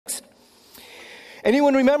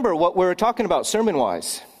Anyone remember what we're talking about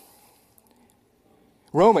sermon-wise?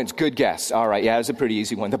 Romans, good guess. All right, yeah, it was a pretty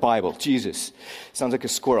easy one. The Bible, Jesus. Sounds like a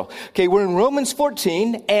squirrel. Okay, we're in Romans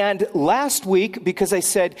 14, and last week, because I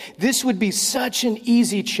said this would be such an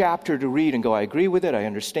easy chapter to read and go, I agree with it, I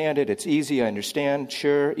understand it, it's easy, I understand,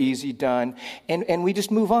 sure, easy, done, and we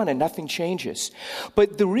just move on and nothing changes.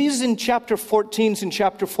 But the reason chapter 14 is in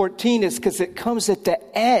chapter 14 is because it comes at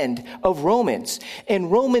the end of Romans,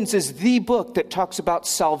 and Romans is the book that talks about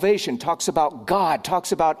salvation, talks about God,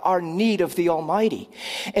 talks about our need of the Almighty.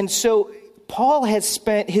 And so Paul has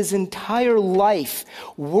spent his entire life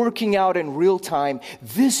working out in real time.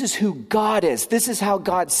 This is who God is. This is how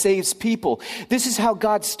God saves people. This is how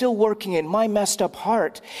God's still working in my messed up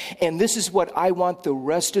heart. And this is what I want the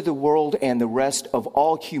rest of the world and the rest of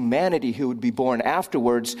all humanity who would be born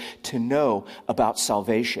afterwards to know about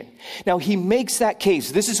salvation. Now, he makes that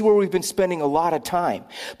case. This is where we've been spending a lot of time.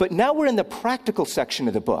 But now we're in the practical section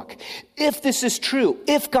of the book. If this is true,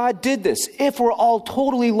 if God did this, if we're all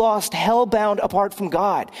totally lost, hell-bound apart from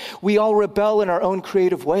God, we all rebel in our own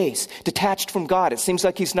creative ways, detached from God. It seems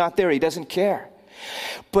like he's not there. He doesn't care.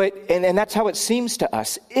 But, and that's how it seems to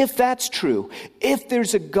us. If that's true, if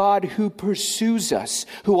there's a God who pursues us,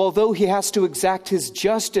 who although he has to exact his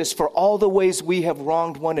justice for all the ways we have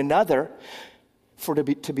wronged one another,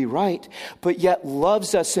 to be right, but yet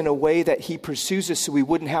loves us in a way that he pursues us so we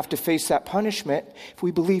wouldn't have to face that punishment, if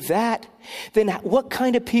we believe that, then what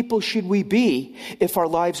kind of people should we be if our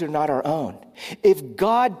lives are not our own? If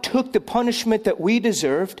God took the punishment that we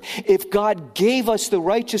deserved, if God gave us the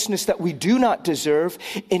righteousness that we do not deserve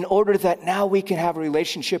in order that now we can have a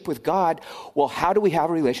relationship with God, well, how do we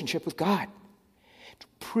have a relationship with God? It's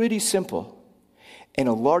pretty simple. And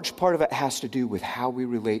a large part of it has to do with how we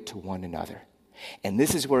relate to one another. And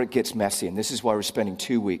this is where it gets messy, and this is why we're spending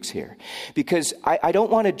 2 weeks here. Because I don't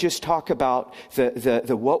want to just talk about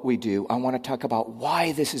the what we do. I want to talk about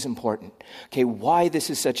why this is important. Okay, why this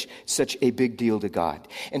is such a big deal to God.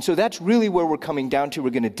 And so that's really where we're coming down to. We're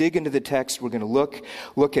going to dig into the text. We're going to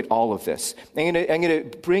look at all of this. I'm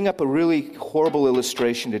going to bring up a really horrible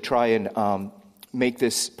illustration to try and make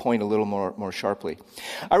this point a little more sharply.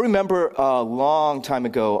 I remember a long time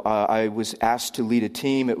ago, I was asked to lead a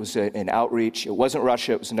team. It was an outreach. It wasn't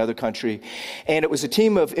Russia. It was another country. And it was a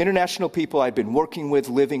team of international people I'd been working with,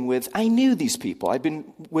 living with. I knew these people. I'd been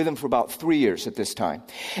with them for about 3 years at this time.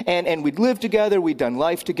 And we'd lived together. We'd done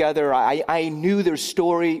life together. I knew their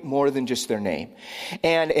story more than just their name.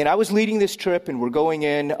 And I was leading this trip, and we're going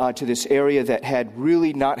in to this area that had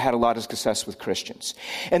really not had a lot of success with Christians.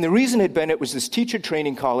 And the reason had been it was this teacher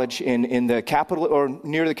training college in the capital or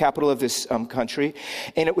near the capital of this country.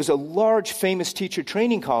 And it was a large, famous teacher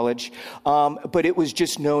training college, but it was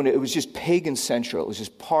just known, it was just pagan central. It was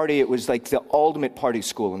just party. It was like the ultimate party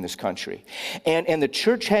school in this country. And the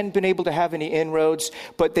church hadn't been able to have any inroads,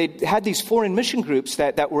 but they had these foreign mission groups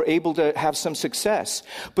that were able to have some success.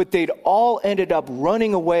 But they'd all ended up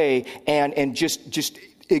running away and just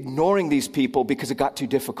ignoring these people because it got too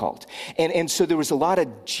difficult. And so there was a lot of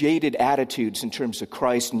jaded attitudes in terms of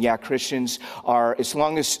Christ. And yeah, Christians are, as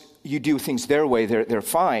long as you do things their way, they're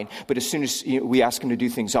fine. But as soon as we ask them to do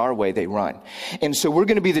things our way, they run. And so we're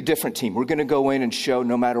going to be the different team. We're going to go in and show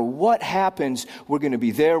no matter what happens, we're going to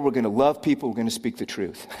be there. We're going to love people. We're going to speak the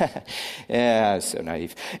truth. Yeah, so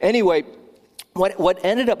naive. Anyway, What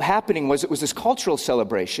ended up happening was it was this cultural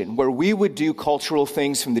celebration where we would do cultural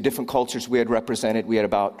things from the different cultures we had represented. We had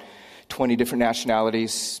about 20 different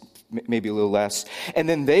nationalities, maybe a little less. And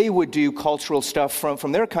then they would do cultural stuff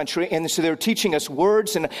from their country. And so they were teaching us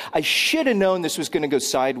words. And I should have known this was going to go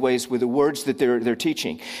sideways with the words that they're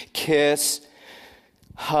teaching. Kiss,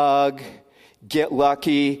 hug, get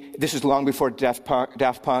lucky. This was long before Daft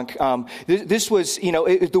Punk. This was,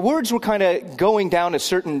 the words were kind of going down a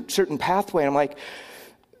certain pathway. And I'm like,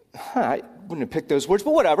 I wouldn't have picked those words,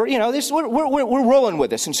 but whatever. We're rolling with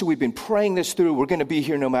this. And so we've been praying this through. We're going to be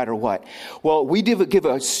here no matter what. Well, we did give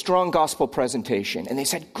a strong gospel presentation. And they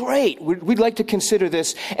said, great, we'd like to consider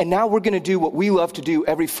this. And now we're going to do what we love to do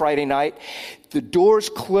every Friday night. The doors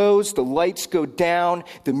close, the lights go down,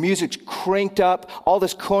 the music's cranked up, all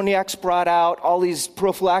this cognac's brought out, all these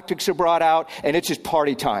prophylactics are brought out, and it's just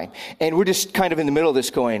party time. And we're just kind of in the middle of this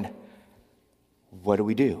going, what do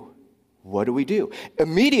we do? What do we do?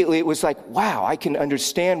 Immediately it was like, wow, I can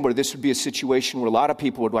understand where this would be a situation where a lot of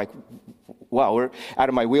people would like, wow, we're out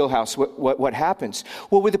of my wheelhouse. What happens?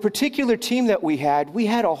 Well, with the particular team that we had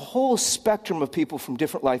a whole spectrum of people from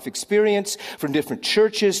different life experience, from different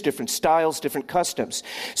churches, different styles, different customs.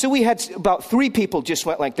 So we had about 3 people just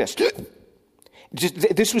went like this.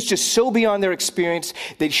 This was just so beyond their experience.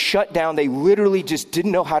 They shut down. They literally just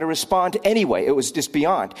didn't know how to respond anyway. It was just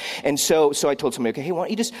beyond. And so I told somebody, okay, hey, why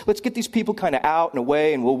don't you let's get these people kind of out and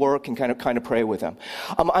away, and we'll work and kind of pray with them.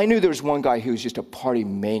 I knew there was one guy who was just a party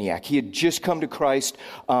maniac. He had just come to Christ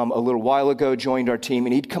a little while ago, joined our team,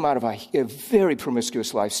 and he'd come out of a very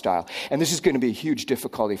promiscuous lifestyle. And this is going to be a huge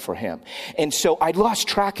difficulty for him. And so I'd lost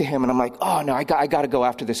track of him, and I'm like, oh no, I got to go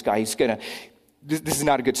after this guy. This is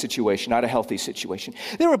not a good situation, not a healthy situation.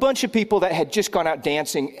 There were a bunch of people that had just gone out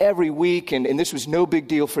dancing every week, and this was no big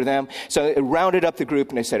deal for them. So I rounded up the group,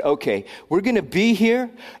 and I said, okay, we're going to be here.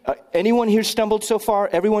 Anyone here stumbled so far?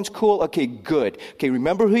 Everyone's cool? Okay, good. Okay,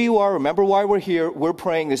 remember who you are. Remember why we're here. We're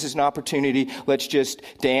praying. This is an opportunity. Let's just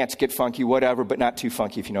dance, get funky, whatever, but not too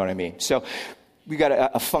funky, if you know what I mean. So we got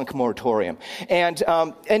a funk moratorium. And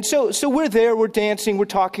so we're there, we're dancing, we're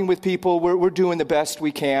talking with people, we're doing the best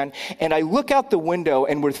we can. And I look out the window,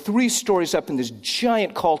 and we're 3 stories up in this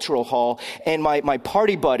giant cultural hall, and my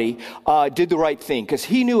party buddy did the right thing, because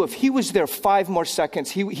he knew if he was there 5 more seconds,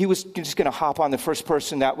 he was just going to hop on the first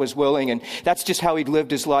person that was willing, and that's just how he'd lived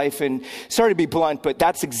his life. And sorry to be blunt, but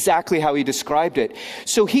that's exactly how he described it.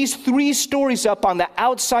 So he's 3 stories up on the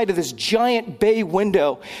outside of this giant bay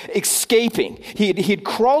window, escaping. He had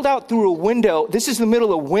crawled out through a window. This is the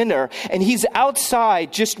middle of winter, and he's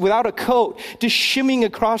outside just without a coat, just shimmying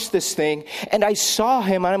across this thing. And I saw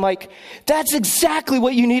him, and I'm like, that's exactly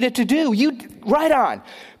what you needed to do. Right on.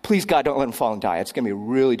 Please, God, don't let him fall and die. It's going to be a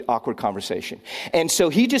really awkward conversation. And so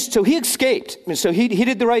he escaped. And so he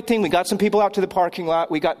did the right thing. We got some people out to the parking lot.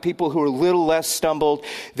 We got people who were a little less stumbled.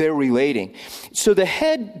 They're relating. So the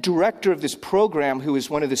head director of this program, who is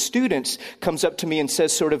one of the students, comes up to me and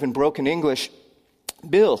says, sort of in broken English,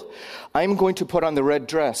 Bill, I'm going to put on the red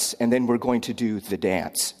dress, and then we're going to do the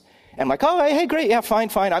dance. And I'm like, oh, hey, great, yeah, fine.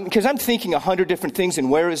 Because I'm thinking 100 different things, and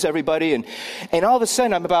where is everybody? And all of a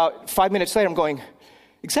sudden, I'm about 5 minutes later, I'm going,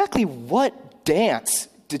 exactly what dance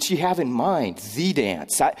did she have in mind? The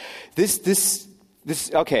dance.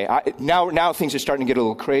 Now things are starting to get a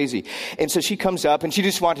little crazy. And so she comes up, and she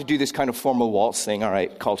just wanted to do this kind of formal waltz thing. All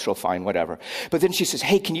right, cultural, fine, whatever. But then she says,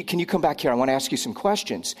 hey, can you come back here? I want to ask you some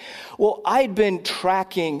questions. Well, I'd been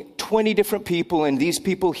tracking 20 different people, and these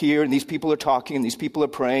people here, and these people are talking, and these people are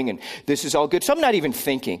praying, and this is all good. So I'm not even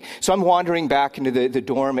thinking. So I'm wandering back into the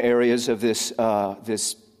dorm areas of this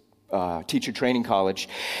teacher training college.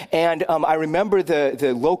 And I remember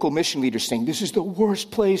the local mission leader saying, this is the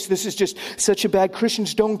worst place. This is just such a bad,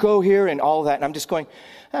 Christians don't go here, and all that. And I'm just going,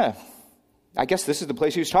 I guess this is the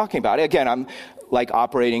place he was talking about. Again, I'm like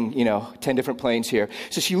operating, 10 different planes here.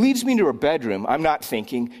 So she leads me into her bedroom. I'm not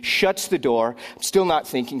thinking, shuts the door. I'm still not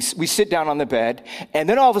thinking. We sit down on the bed, and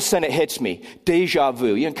then all of a sudden it hits me. Deja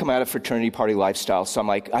vu. You didn't come out of fraternity party lifestyle. So I'm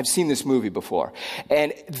like, I've seen this movie before.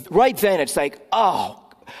 And right then it's like, oh,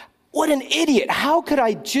 what an idiot. How could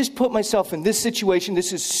I just put myself in this situation?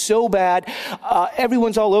 This is so bad.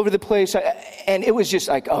 Everyone's all over the place. And it was just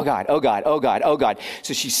like, oh God, oh God, oh God, oh God.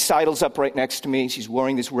 So she sidles up right next to me. She's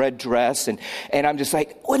wearing this red dress. And I'm just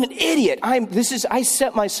like, what an idiot. I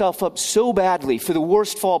set myself up so badly for the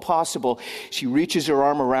worst fall possible. She reaches her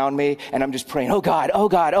arm around me, and I'm just praying, oh God, oh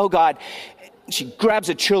God, oh God. She grabs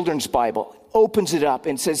a children's Bible, opens it up,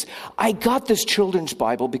 and says, I got this children's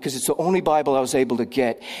Bible because it's the only Bible I was able to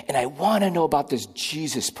get, and I want to know about this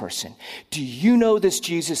Jesus person. Do you know this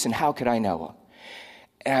Jesus, and how could I know him?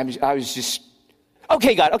 And I was just,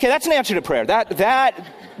 okay, God, okay, that's an answer to prayer. That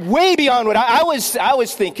way beyond what I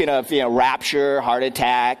was thinking of, rapture, heart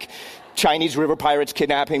attack, Chinese river pirates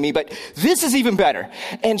kidnapping me, but this is even better.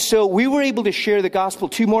 And so we were able to share the gospel.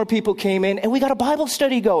 2 more people came in, and we got a Bible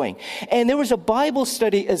study going. And there was a Bible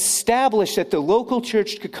study established that the local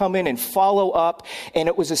church could come in and follow up, and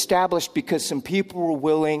it was established because some people were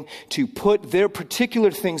willing to put their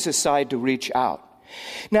particular things aside to reach out.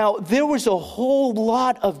 Now, there was a whole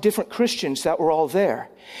lot of different Christians that were all there.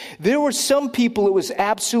 There were some people it was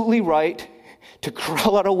absolutely right to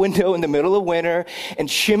crawl out a window in the middle of winter and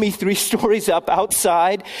shimmy 3 stories up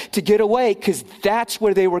outside to get away, because that's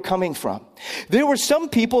where they were coming from. There were some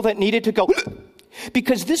people that needed to go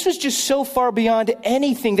because this was just so far beyond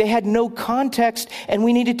anything. They had no context, and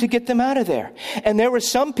we needed to get them out of there. And there were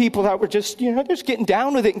some people that were just, just getting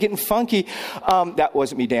down with it and getting funky. That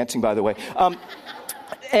wasn't me dancing, by the way.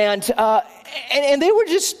 And they were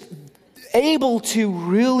just able to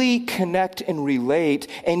really connect and relate,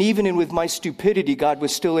 and even with my stupidity, God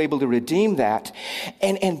was still able to redeem that.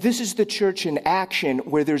 And this is the church in action,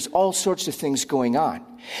 where there's all sorts of things going on.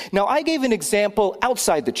 Now, I gave an example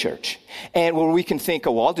outside the church, and where we can think,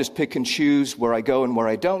 oh, well, I'll just pick and choose where I go and where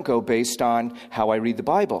I don't go based on how I read the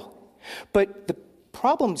Bible. But the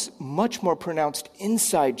problem's much more pronounced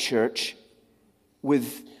inside church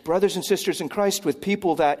with brothers and sisters in Christ, with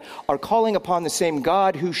people that are calling upon the same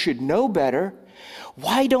God who should know better.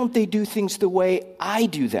 Why don't they do things the way I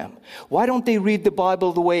do them? Why don't they read the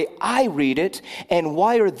Bible the way I read it? And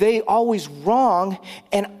why are they always wrong?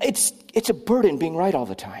 And it's a burden being right all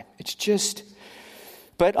the time. It's just,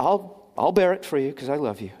 but I'll bear it for you because I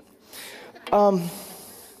love you.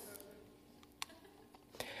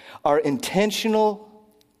 Our intentional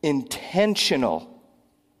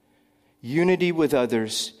unity with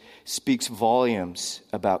others speaks volumes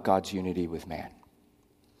about God's unity with man.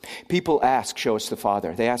 People ask, show us the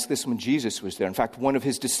Father. They asked this when Jesus was there. In fact, one of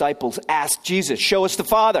his disciples asked Jesus, show us the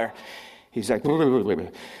Father. He's like,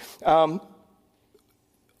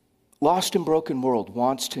 lost and broken world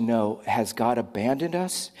wants to know, has God abandoned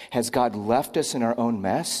us? Has God left us in our own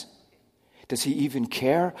mess? Does he even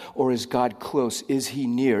care? Or is God close? Is he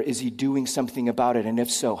near? Is he doing something about it? And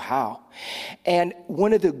if so, how? And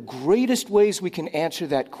one of the greatest ways we can answer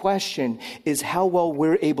that question is how well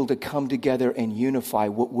we're able to come together and unify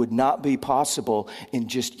what would not be possible in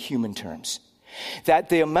just human terms. That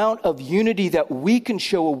the amount of unity that we can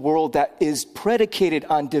show a world that is predicated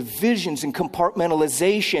on divisions and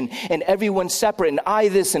compartmentalization and everyone separate and I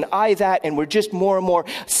this and I that and we're just more and more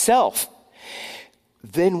self.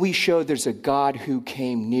 Then we show there's a God who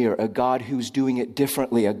came near, a God who's doing it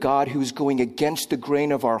differently, a God who's going against the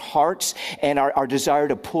grain of our hearts and our desire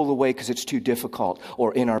to pull away because it's too difficult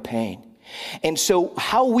or in our pain. And so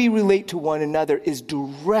how we relate to one another is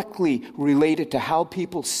directly related to how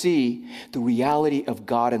people see the reality of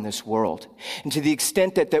God in this world. And to the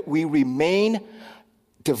extent that we remain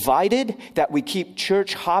divided, that we keep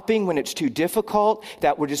church hopping when it's too difficult,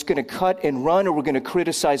 that we're just going to cut and run, or we're going to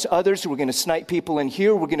criticize others, or we're going to snipe people in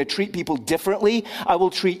here, we're going to treat people differently. I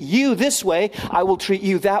will treat you this way, I will treat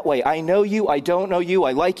you that way. I know you, I don't know you,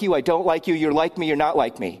 I like you, I don't like you, you're like me, you're not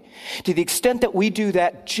like me. To the extent that we do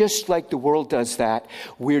that, just like the world does that,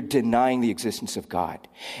 we're denying the existence of God.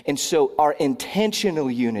 And so our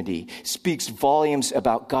intentional unity speaks volumes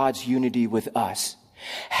about God's unity with us.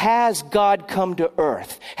 Has God come to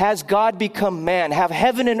earth? Has God become man? Have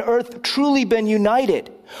heaven and earth truly been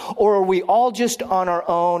united? Or are we all just on our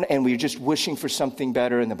own and we're just wishing for something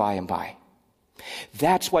better in the by and by?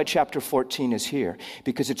 That's why chapter 14 is here,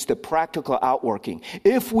 because it's the practical outworking.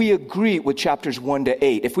 If we agree with chapters 1 to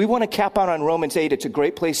 8, if we want to cap out on Romans 8, it's a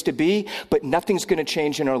great place to be, but nothing's going to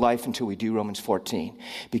change in our life until we do Romans 14,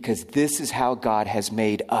 because this is how God has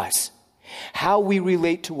made us. How we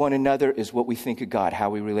relate to one another is what we think of God, how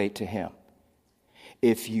we relate to him.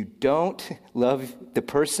 If you don't love the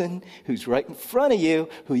person who's right in front of you,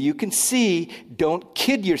 who you can see, don't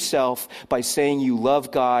kid yourself by saying you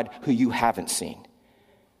love God who you haven't seen.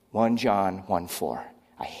 1 John 1:4.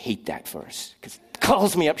 I hate that verse because it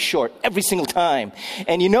calls me up short every single time.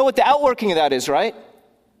 And you know what the outworking of that is, right?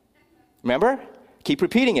 Remember? Keep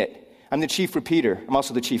repeating it. I'm the chief repeater. I'm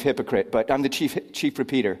also the chief hypocrite, but I'm the chief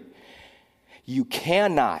repeater. You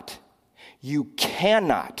cannot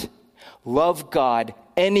love God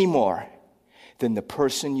any more than the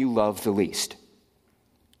person you love the least.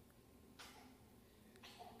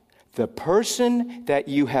 The person that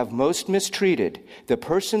you have most mistreated, the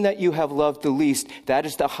person that you have loved the least, that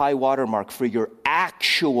is the high watermark for your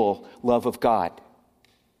actual love of God.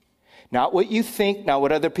 Not what you think, not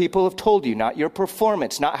what other people have told you, not your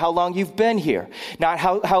performance, not how long you've been here, not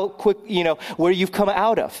how quick, where you've come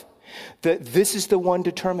out of. This is the one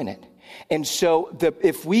determinant. And so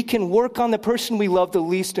if we can work on the person we love the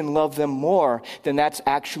least and love them more, then that's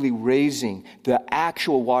actually raising the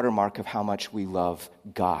actual watermark of how much we love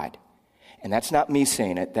God. And that's not me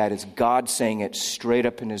saying it. That is God saying it straight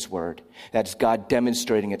up in his word. That's God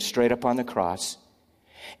demonstrating it straight up on the cross.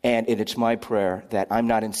 And it's my prayer that I'm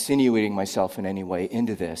not insinuating myself in any way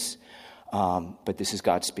into this, but this is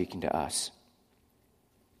God speaking to us.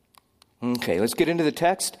 Okay, let's get into the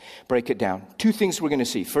text, break it down. Two things we're going to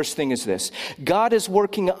see. First thing is this. God is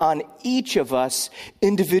working on each of us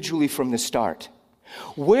individually from the start.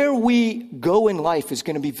 Where we go in life is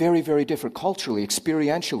going to be very, very different culturally,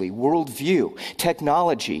 experientially, worldview,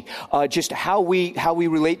 technology, just how we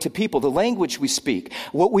relate to people, the language we speak,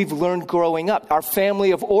 what we've learned growing up, our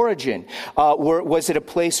family of origin. Was it a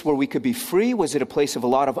place where we could be free? Was it a place of a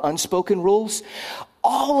lot of unspoken rules?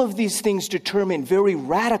 All of these things determine very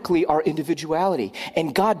radically our individuality.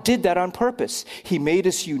 And God did that on purpose. He made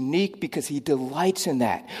us unique because he delights in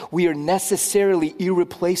that. We are necessarily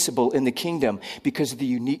irreplaceable in the kingdom because of the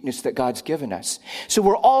uniqueness that God's given us. So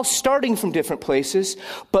we're all starting from different places,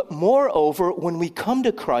 but moreover, when we come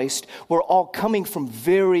to Christ, we're all coming from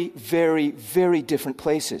very, very, very different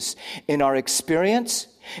places in our experience,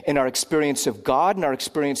 in our experience of God, in our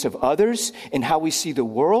experience of others, in how we see the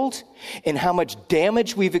world, in how much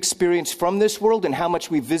damage we've experienced from this world, and how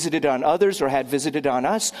much we've visited on others or had visited on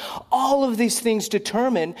us. All of these things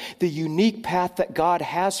determine the unique path that God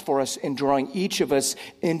has for us in drawing each of us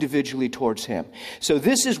individually towards him. So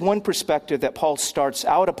this is one perspective that Paul starts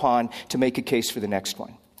out upon to make a case for the next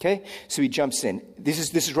one. Okay? So he jumps in. This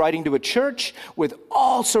is writing to a church with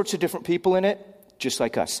all sorts of different people in it, just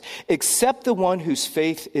like us, except the one whose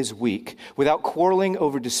faith is weak, without quarreling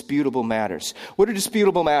over disputable matters. What are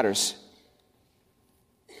disputable matters?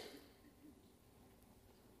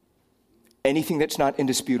 Anything that's not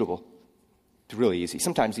indisputable. It's really easy.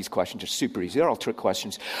 Sometimes these questions are super easy. They're all trick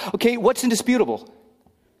questions. Okay, what's indisputable?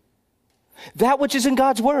 That which is in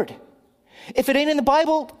God's word. If it ain't in the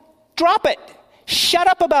Bible, drop it. Shut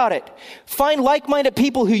up about it. Find like-minded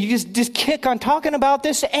people who you just kick on talking about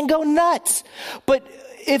this and go nuts. But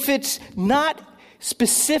if it's not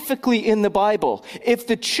specifically in the Bible, if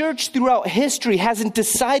the church throughout history hasn't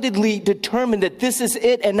decidedly determined that this is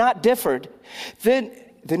it and not differed, then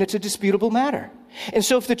it's a disputable matter. And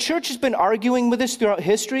so if the church has been arguing with this throughout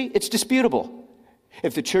history, it's disputable.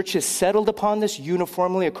 If the church has settled upon this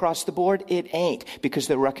uniformly across the board, it ain't, because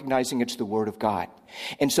they're recognizing it's the Word of God.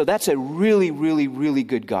 And so that's a really, really, really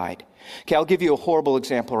good guide. Okay, I'll give you a horrible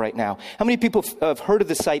example right now. How many people have heard of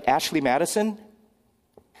the site Ashley Madison?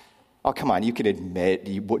 Oh, come on, you can admit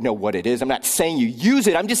you know what it is. I'm not saying you use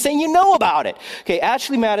it. I'm just saying you know about it. Okay,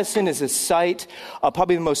 Ashley Madison is a site,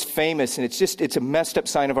 probably the most famous, and it's a messed up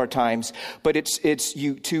sign of our times, but it's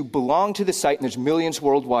you to belong to the site, and there's millions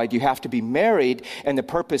worldwide, you have to be married, and the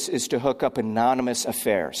purpose is to hook up anonymous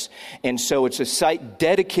affairs. And so it's a site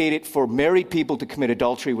dedicated for married people to commit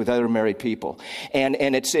adultery with other married people. And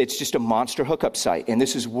it's just a monster hookup site, and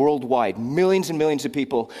this is worldwide, millions and millions of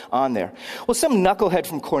people on there. Well, some knucklehead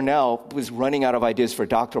from Cornell was running out of ideas for a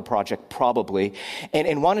doctoral project, probably,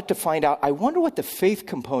 and wanted to find out, I wonder what the faith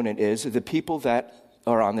component is of the people that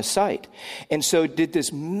are on the site. And so did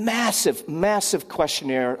this massive, massive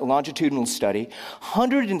questionnaire, longitudinal study.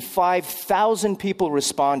 105,000 people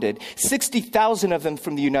responded, 60,000 of them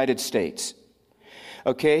from the United States.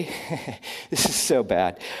 Okay? This is so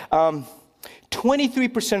bad.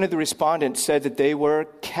 23% of the respondents said that they were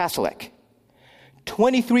Catholic.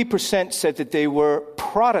 23% said that they were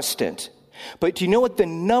Protestant. But do you know what the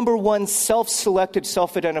number one self-selected,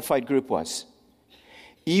 self-identified group was?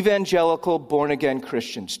 Evangelical, born-again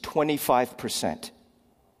Christians, 25%.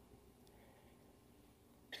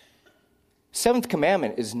 Seventh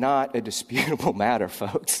commandment is not a disputable matter,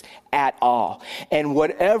 folks, at all. And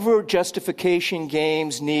whatever justification,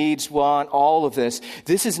 games, needs, want, all of this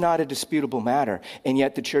is not a disputable matter. And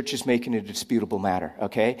yet the church is making it a disputable matter,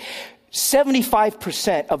 okay?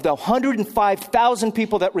 75% of the 105,000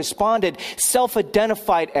 people that responded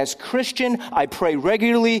self-identified as Christian. I pray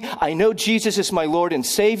regularly. I know Jesus is my Lord and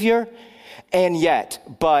Savior. And yet,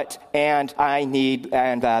 and I need,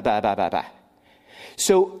 and blah, blah, blah, blah, blah.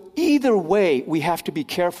 So either way, we have to be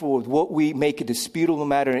careful with what we make a disputable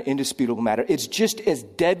matter and an indisputable matter. It's just as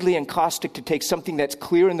deadly and caustic to take something that's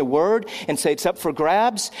clear in the Word and say it's up for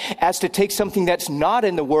grabs as to take something that's not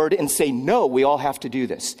in the Word and say, no, we all have to do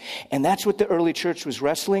this. And that's what the early church was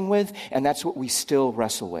wrestling with, and that's what we still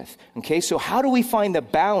wrestle with. Okay, so how do we find the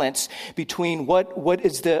balance between what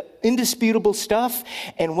is the indisputable stuff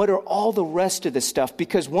and what are all the rest of the stuff?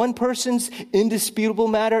 Because one person's indisputable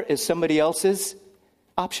matter is somebody else's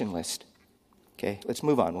option list. Okay, let's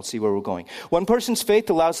move on. We'll see where we're going. One person's faith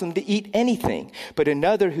allows them to eat anything, but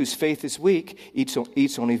another whose faith is weak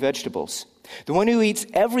eats only vegetables. The one who eats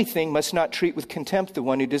everything must not treat with contempt the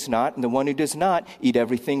one who does not, and the one who does not eat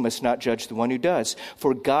everything must not judge the one who does.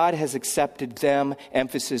 For God has accepted them,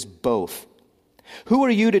 emphasis both. Who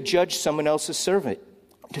are you to judge someone else's servant?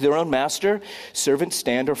 To their own master, servants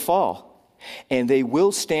stand or fall. And they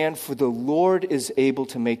will stand, for the Lord is able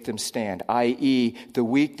to make them stand, i.e., the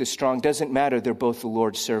weak, the strong, doesn't matter, they're both the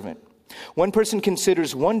Lord's servant. One person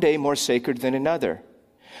considers one day more sacred than another.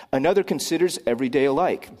 Another considers every day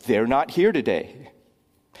alike. They're not here today.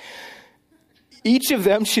 Each of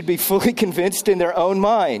them should be fully convinced in their own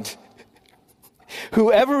mind.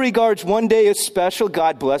 Whoever regards one day as special,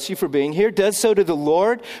 God bless you for being here, does so to the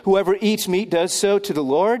Lord. Whoever eats meat does so to the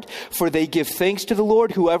Lord, for they give thanks to the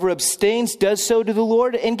Lord. Whoever abstains does so to the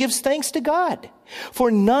Lord and gives thanks to God.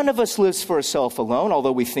 For none of us lives for ourselves alone,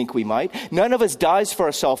 although we think we might. None of us dies for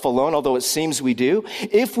ourselves alone, although it seems we do.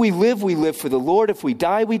 If we live for the Lord. If we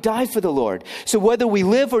die for the Lord. So whether we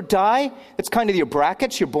live or die, that's kind of your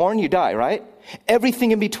brackets. You're born, you die, right?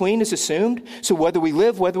 Everything in between is assumed. So whether we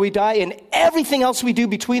live, whether we die, and everything else we do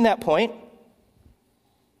between that point,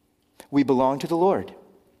 we belong to the Lord.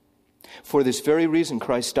 For this very reason,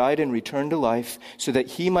 Christ died and returned to life so that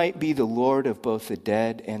he might be the Lord of both the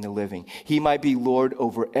dead and the living. He might be Lord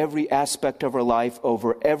over every aspect of our life,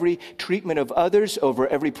 over every treatment of others, over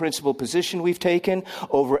every principal position we've taken,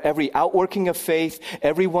 over every outworking of faith,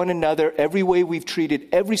 every one another, every way we've treated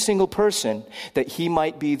every single person, that he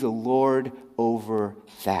might be the Lord over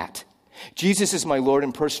that. Jesus is my Lord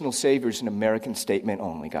and personal Savior is an American statement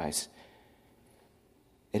only, guys.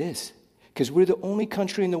 It is. Because we're the only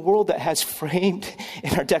country in the world that has framed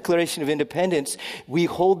in our Declaration of Independence, we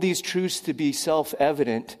hold these truths to be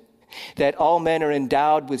self-evident, that all men are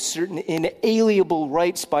endowed with certain inalienable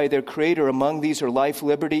rights by their Creator. Among these are life,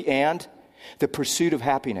 liberty, and the pursuit of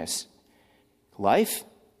happiness. Life?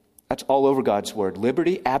 That's all over God's word.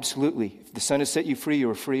 Liberty? Absolutely. If the Son has set you free, you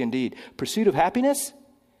are free indeed. Pursuit of happiness?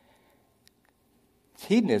 It's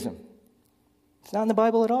hedonism. It's not in the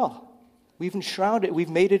Bible at all. We've enshrouded it. We've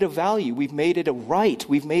made it a value. We've made it a right.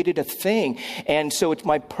 We've made it a thing. And so it's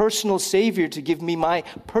my personal Savior to give me my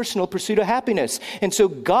personal pursuit of happiness. And so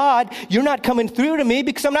God, you're not coming through to me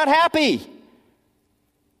because I'm not happy.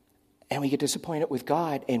 And we get disappointed with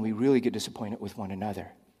God, and we really get disappointed with one another.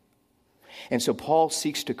 And so Paul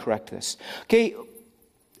seeks to correct this. Okay,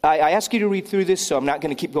 I ask you to read through this, so I'm not going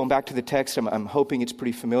to keep going back to the text. I'm hoping it's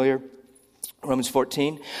pretty familiar. Romans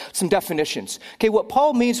 14, some definitions. Okay, what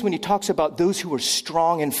Paul means when he talks about those who are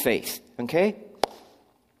strong in faith, okay?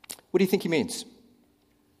 What do you think he means?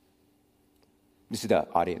 This is the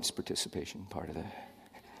audience participation part of the...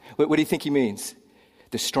 What do you think he means?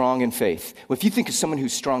 The strong in faith. Well, if you think of someone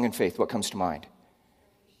who's strong in faith, what comes to mind?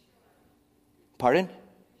 Pardon?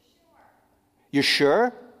 You're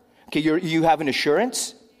sure? Okay, you have an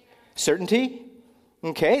assurance? Certainty?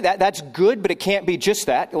 Okay, that's good, but it can't be just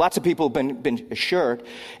that. Lots of people have been assured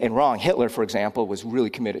and wrong. Hitler, for example, was really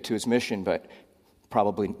committed to his mission, but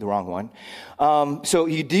probably the wrong one. So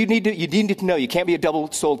you need to know you can't be a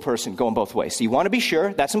double-souled person going both ways. So you want to be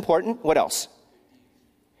sure. That's important. What else?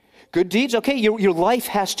 Good deeds. Okay, your life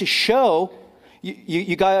has to show.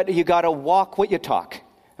 You got to walk what you talk.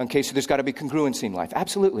 Okay, so there's got to be congruency in life.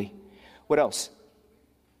 Absolutely. What else?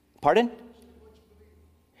 Pardon?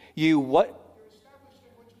 You what?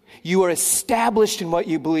 You are established in what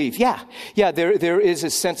you believe. Yeah, there is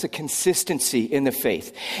a sense of consistency in the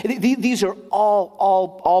faith. These are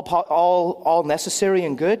all necessary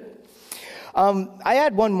and good. I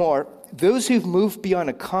add one more. Those who've moved beyond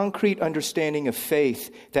a concrete understanding of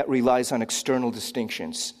faith that relies on external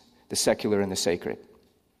distinctions, the secular and the sacred.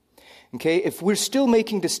 Okay, if we're still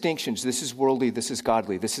making distinctions, this is worldly, this is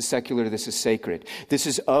godly, this is secular, this is sacred, this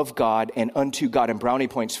is of God and unto God and brownie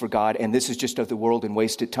points for God, and this is just of the world and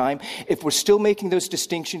wasted time. If we're still making those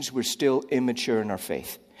distinctions, we're still immature in our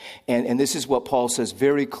faith. And this is what Paul says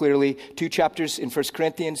very clearly. 2 chapters in 1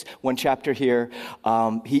 Corinthians, 1 chapter here.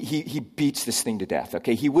 He beats this thing to death,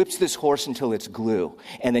 okay? He whips this horse until it's glue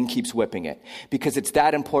and then keeps whipping it. Because it's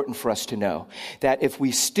that important for us to know that if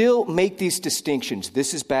we still make these distinctions,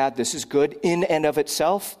 this is bad, this is good, in and of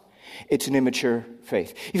itself, it's an immature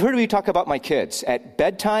faith. You've heard me talk about my kids. At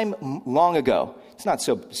bedtime, long ago, it's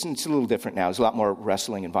a little different now. There's a lot more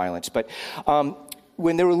wrestling and violence. But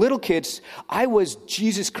when they were little kids, I was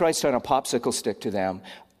Jesus Christ on a popsicle stick to them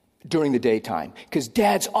during the daytime. Because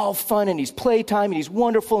Dad's all fun and he's playtime and he's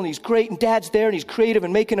wonderful and he's great and Dad's there and he's creative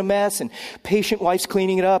and making a mess and patient wife's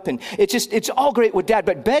cleaning it up. And it's all great with Dad.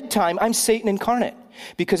 But bedtime, I'm Satan incarnate.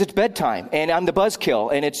 Because it's bedtime and I'm the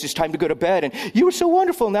buzzkill and it's just time to go to bed. And you were so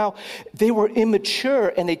wonderful. Now, they were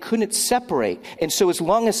immature and they couldn't separate. And so as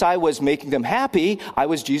long as I was making them happy, I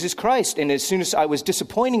was Jesus Christ. And as soon as I was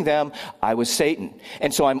disappointing them, I was Satan.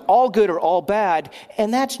 And so I'm all good or all bad.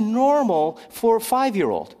 And that's normal for a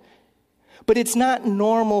 5-year-old. But it's not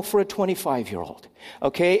normal for a 25-year-old.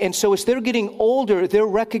 Okay? And so as they're getting older, they're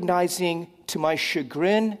recognizing, to my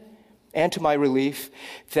chagrin and to my relief,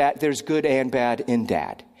 that there's good and bad in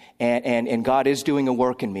Dad. And God is doing a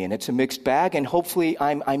work in me, and it's a mixed bag, and hopefully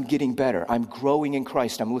I'm getting better. I'm growing in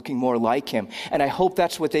Christ. I'm looking more like Him. And I hope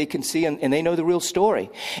that's what they can see, and they know the real story.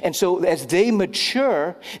 And so as they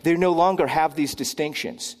mature, they no longer have these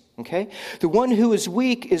distinctions. Okay? The one who is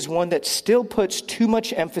weak is one that still puts too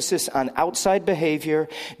much emphasis on outside behavior,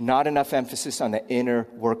 not enough emphasis on the inner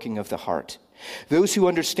working of the heart. Those who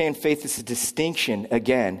understand faith as a distinction,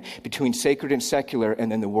 again, between sacred and secular,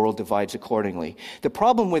 and then the world divides accordingly. The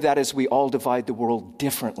problem with that is we all divide the world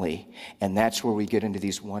differently, and that's where we get into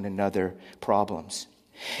these one another problems.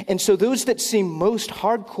 And so those that seem most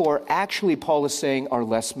hardcore, actually, Paul is saying, are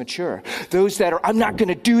less mature. Those that are, I'm not going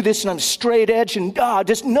to do this, and I'm straight edge, and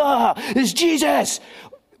this is Jesus.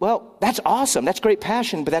 Well, that's awesome. That's great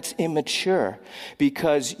passion, but that's immature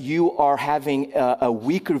because you are having a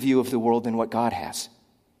weaker view of the world than what God has.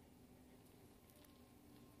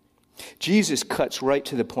 Jesus cuts right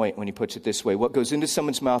to the point when he puts it this way. What goes into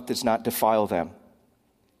someone's mouth does not defile them,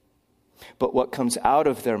 but what comes out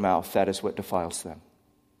of their mouth, that is what defiles them.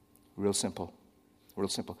 Real simple. Real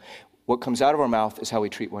simple. What comes out of our mouth is how we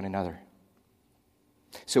treat one another.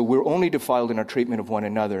 So we're only defiled in our treatment of one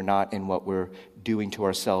another, not in what we're doing to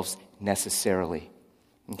ourselves necessarily.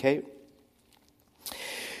 Okay?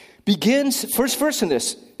 Begins, first verse in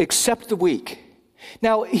this, accept the weak.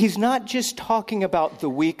 Now, he's not just talking about the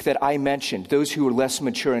weak that I mentioned, those who are less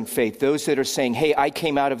mature in faith, those that are saying, hey, I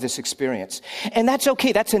came out of this experience. And that's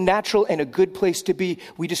okay. That's a natural and a good place to be.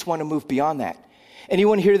 We just want to move beyond that.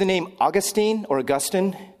 Anyone hear the name Augustine or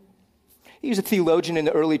Augustine? He was a theologian in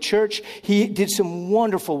the early church. He did some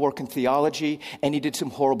wonderful work in theology, and he did some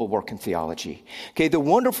horrible work in theology. Okay, the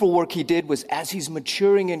wonderful work he did was as he's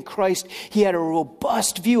maturing in Christ, he had a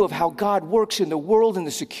robust view of how God works in the world and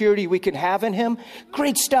the security we can have in him.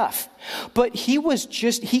 Great stuff. But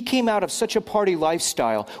he came out of such a party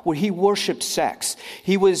lifestyle where he worshiped sex.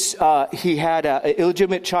 He had an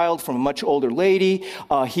illegitimate child from a much older lady.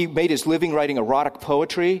 He made his living writing erotic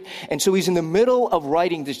poetry. And so he's in the middle of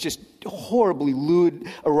writing this just horribly lewd,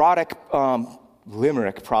 erotic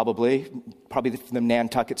limerick, probably from the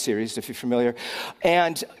Nantucket series, if you're familiar.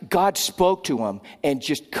 And God spoke to him and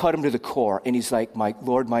just cut him to the core. And he's like, my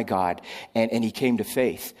Lord, my God. And he came to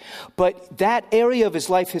faith. But that area of his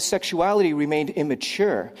life, his sexuality, remained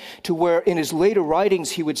immature to where in his later writings,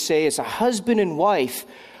 he would say, as a husband and wife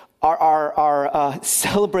are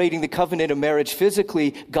celebrating the covenant of marriage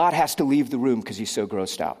physically, God has to leave the room because he's so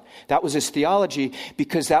grossed out. That was his theology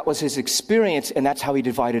because that was his experience, and that's how he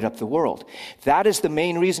divided up the world. That is the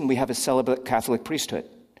main reason we have a celibate Catholic priesthood,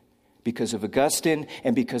 because of Augustine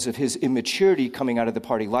and because of his immaturity coming out of the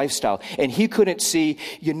party lifestyle. And he couldn't see,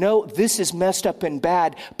 this is messed up and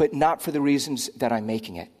bad, but not for the reasons that I'm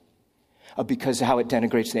making it. Because of how it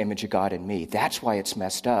denigrates the image of God in me. That's why it's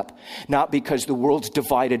messed up. Not because the world's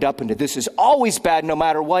divided up into this is always bad no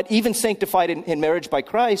matter what, even sanctified in marriage by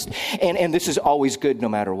Christ, and this is always good no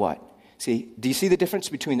matter what. See, do you see the difference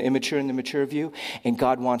between the immature and the mature view? And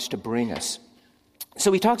God wants to bring us.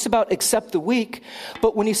 So he talks about accept the weak,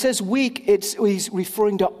 but when he says weak, he's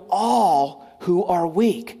referring to all who are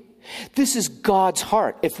weak. This is God's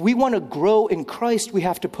heart. If we want to grow in Christ, we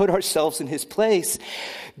have to put ourselves in his place.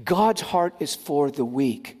 God's heart is for the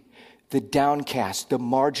weak, the downcast, the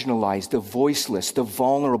marginalized, the voiceless, the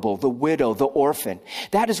vulnerable, the widow, the orphan.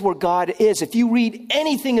 That is where God is. If you read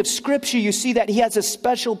anything of Scripture, you see that he has a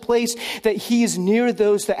special place, that he is near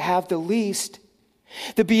those that have the least.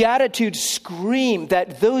 The Beatitudes scream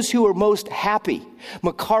that those who are most happy,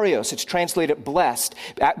 Makarios, it's translated blessed,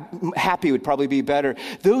 happy would probably be better.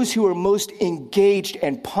 Those who are most engaged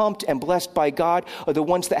and pumped and blessed by God are the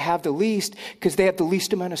ones that have the least, because they have the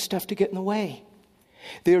least amount of stuff to get in the way.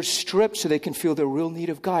 They're stripped so they can feel their real need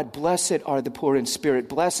of God. Blessed are the poor in spirit.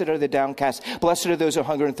 Blessed are the downcast. Blessed are those who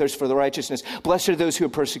hunger and thirst for the righteousness. Blessed are those who are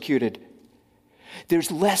persecuted.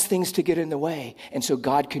 There's less things to get in the way, and so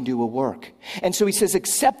God can do a work. And so he says,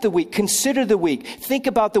 accept the weak, consider the weak, think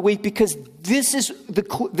about the weak, because this is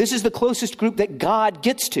the closest group that God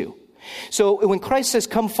gets to. So when Christ says,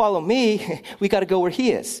 come follow me, we got to go where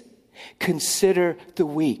he is. Consider the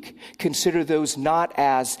weak. Consider those not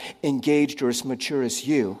as engaged or as mature as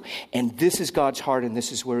you. And this is God's heart, and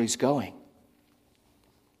this is where he's going.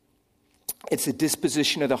 It's a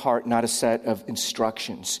disposition of the heart, not a set of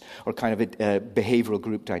instructions or kind of a behavioral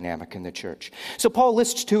group dynamic in the church. So Paul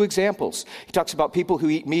lists two examples. He talks about people who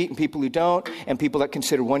eat meat and people who don't, and people that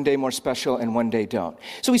consider one day more special and one day don't.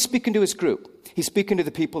 So he's speaking to his group. He's speaking to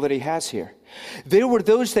the people that he has here. There were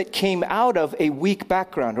those that came out of a weak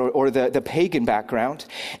background or the pagan background,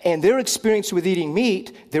 and their experience with eating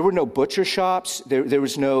meat, there were no butcher shops, there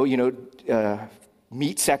was no,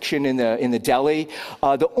 meat section in the deli.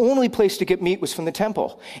 The only place to get meat was from the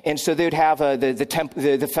temple. And so they'd have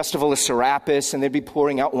the festival of Serapis, and they'd be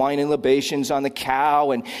pouring out wine and libations on the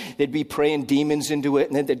cow, and they'd be praying demons into it,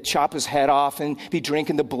 and then they'd chop his head off and be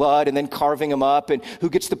drinking the blood and then carving him up, and who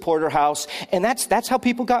gets the porterhouse. And that's how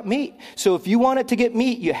people got meat. So if you wanted to get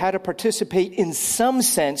meat, you had to participate in some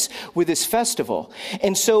sense with this festival.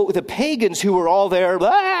 And so the pagans who were all there,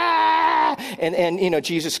 and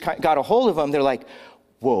Jesus got a hold of them, they're like,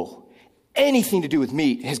 whoa, anything to do with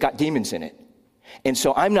meat has got demons in it. And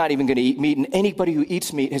so I'm not even going to eat meat, and anybody who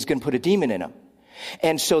eats meat is going to put a demon in them.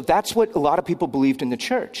 And so that's what a lot of people believed in the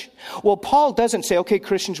church. Well, Paul doesn't say, okay,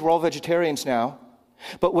 Christians, we're all vegetarians now.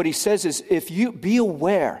 But what he says is, if you be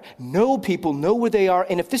aware, know people, know where they are,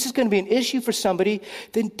 and if this is going to be an issue for somebody,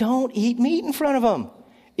 then don't eat meat in front of them.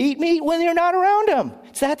 Eat meat when you're not around them.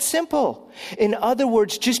 It's that simple. In other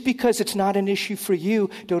words, just because it's not an issue for you,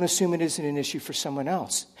 don't assume it isn't an issue for someone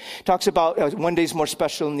else. Talks about one day's more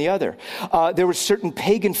special than the other. There were certain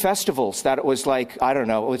pagan festivals that it was like, I don't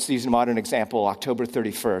know, let's use a modern example, October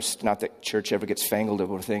 31st. Not that church ever gets fangled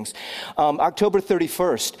over things. October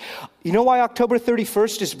 31st. You know why October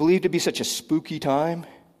 31st is believed to be such a spooky time?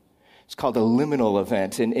 It's called a liminal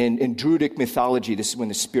event. In Druidic mythology, this is when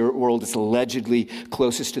the spirit world is allegedly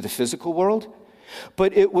closest to the physical world.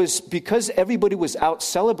 But it was because everybody was out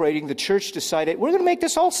celebrating, the church decided, we're going to make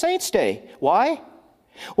this All Saints' Day. Why?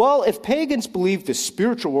 Well, if pagans believe the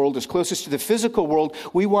spiritual world is closest to the physical world,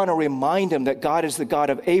 we want to remind them that God is the God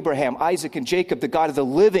of Abraham, Isaac, and Jacob, the God of the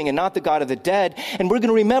living and not the God of the dead. And we're going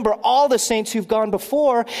to remember all the saints who've gone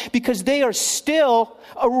before because they are still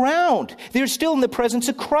around. They're still in the presence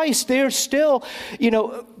of Christ. They're still,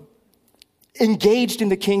 engaged in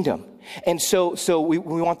the kingdom. And so we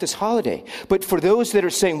want this holiday. But for those that are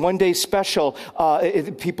saying one day special,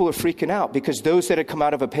 people are freaking out because those that had come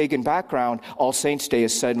out of a pagan background, All Saints' Day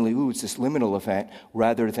is suddenly, it's this liminal event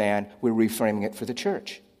rather than we're reframing it for the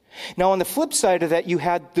church. Now, on the flip side of that, you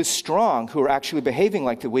had the strong who are actually behaving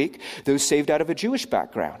like the weak, those saved out of a Jewish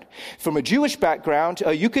background. From a Jewish background,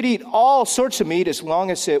 you could eat all sorts of meat as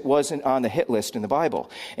long as it wasn't on the hit list in the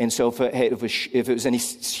Bible. And so if it was any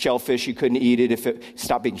shellfish, you couldn't eat it.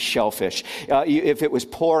 Stop being shellfish. If it was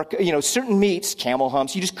pork, certain meats, camel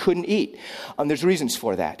humps, you just couldn't eat. There's reasons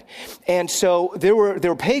for that. And so there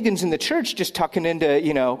were pagans in the church just tucking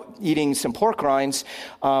into, eating some pork rinds,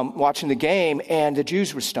 watching the game, and the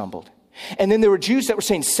Jews were stumbled. And then there were Jews that were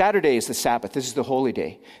saying Saturday is the Sabbath. This is the holy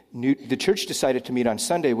day. The church decided to meet on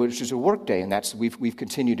Sunday, which is a work day, and we've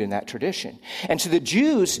continued in that tradition. And so the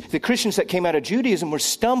Jews, the Christians that came out of Judaism, were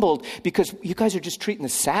stumbled because you guys are just treating the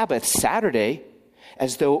Sabbath, Saturday,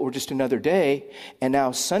 as though it were just another day, and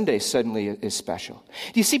now Sunday suddenly is special.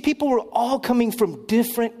 Do you see, people were all coming from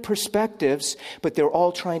different perspectives, but they're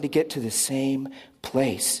all trying to get to the same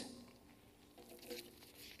place.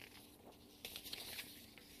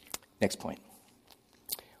 Next point.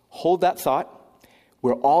 Hold that thought.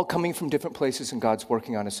 We're all coming from different places and God's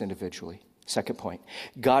working on us individually. Second point.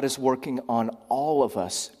 God is working on all of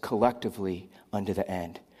us collectively unto the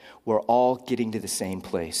end. We're all getting to the same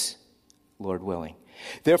place, Lord willing.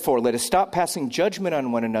 Therefore, let us stop passing judgment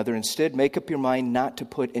on one another. Instead, make up your mind not to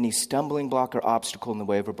put any stumbling block or obstacle in the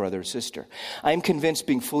way of a brother or sister. I am convinced,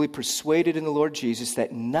 being fully persuaded in the Lord Jesus,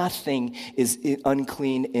 that nothing is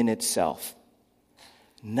unclean in itself.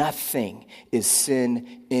 Nothing is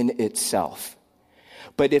sin in itself.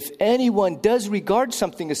 But if anyone does regard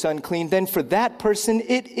something as unclean, then for that person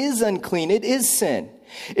it is unclean. It is sin.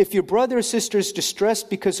 If your brother or sister is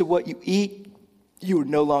distressed because of what you eat, you are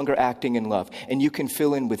no longer acting in love. And you can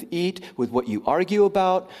fill in with eat, with what you argue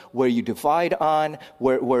about, where you divide on,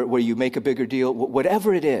 where you make a bigger deal,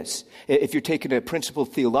 whatever it is. If you're taking a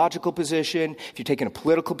principled theological position, if you're taking a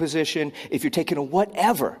political position, if you're taking a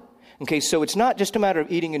whatever. Okay, so it's not just a matter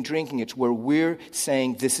of eating and drinking. It's where we're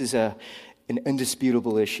saying this is an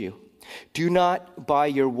indisputable issue. Do not, by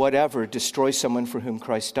your whatever, destroy someone for whom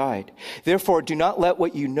Christ died. Therefore, do not let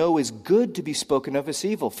what you know is good to be spoken of as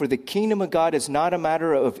evil. For the kingdom of God is not a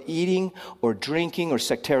matter of eating or drinking or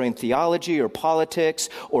sectarian theology or politics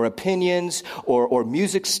or opinions or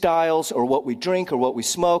music styles or what we drink or what we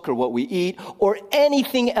smoke or what we eat or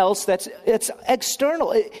anything else that's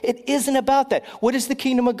external. It isn't about that. What is the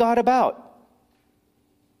kingdom of God about?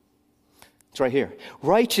 It's right here.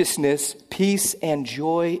 Righteousness, peace, and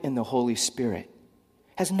joy in the Holy Spirit.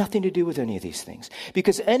 Has nothing to do with any of these things.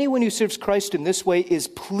 Because anyone who serves Christ in this way is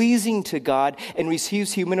pleasing to God and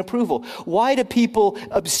receives human approval. Why do people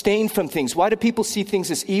abstain from things? Why do people see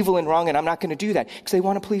things as evil and wrong and I'm not going to do that? Because they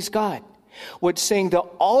want to please God. What's saying the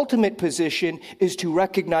ultimate position is to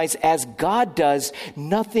recognize, as God does,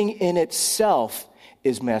 nothing in itself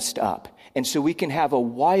is messed up. And so we can have a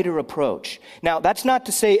wider approach. Now, that's not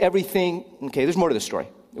to say everything, okay, there's more to the story.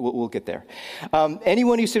 We'll get there.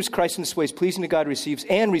 Anyone who serves Christ in this way is pleasing to God, receives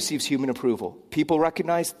human approval. People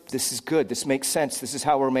recognize this is good, this makes sense, this is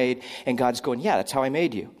how we're made, and God's going, yeah, that's how I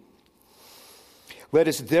made you. Let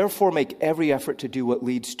us therefore make every effort to do what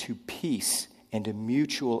leads to peace and to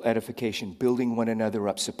mutual edification, building one another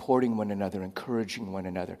up, supporting one another, encouraging one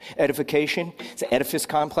another. Edification, it's an edifice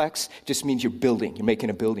complex, just means you're building, you're making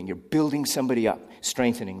a building, you're building somebody up,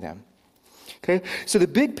 strengthening them. Okay, so the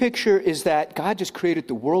big picture is that God just created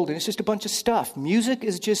the world and it's just a bunch of stuff. Music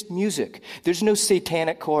is just music. There's no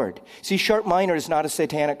satanic chord. C-sharp minor is not a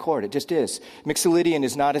satanic chord. It just is. Mixolydian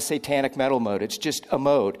is not a satanic metal mode. It's just a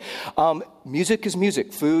mode. Music is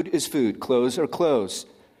music. Food is food. Clothes are clothes.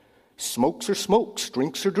 Smokes are smokes.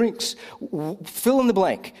 Drinks are drinks. Fill in the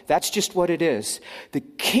blank. That's just what it is. The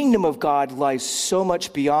kingdom of God lies so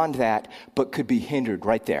much beyond that, but could be hindered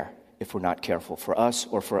right there if we're not careful, for us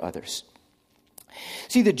or for others.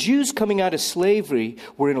 See, the Jews coming out of slavery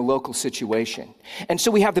were in a local situation. And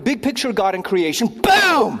so we have the big picture of God in creation.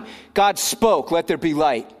 Boom! God spoke, let there be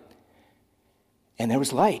light. And there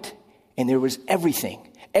was light. And there was everything.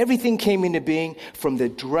 Everything came into being from the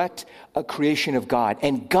direct creation of God.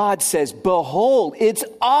 And God says, behold, it's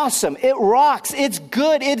awesome. It rocks. It's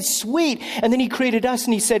good. It's sweet. And then he created us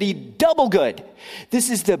and he said, he double good. This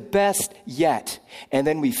is the best yet. And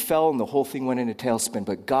then we fell and the whole thing went into tailspin.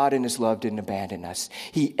 But God in his love didn't abandon us.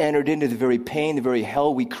 He entered into the very pain, the very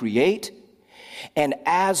hell we create. And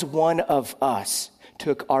as one of us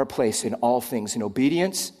took our place in all things, in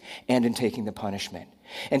obedience and in taking the punishment.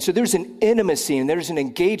 And so there's an intimacy and there's an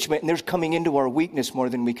engagement and there's coming into our weakness more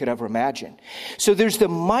than we could ever imagine. So there's the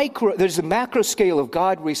macro scale of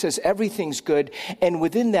God where he says everything's good. And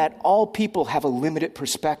within that, all people have a limited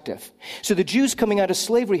perspective. So the Jews coming out of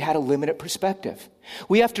slavery had a limited perspective.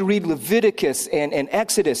 We have to read Leviticus and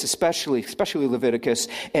Exodus, especially Leviticus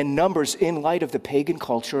and Numbers in light of the pagan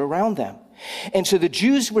culture around them. And so the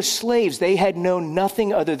Jews were slaves. They had known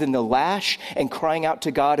nothing other than the lash and crying out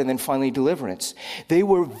to God and then finally deliverance. They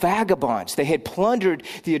were vagabonds. They had plundered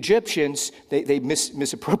the Egyptians. They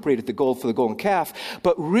misappropriated the gold for the golden calf.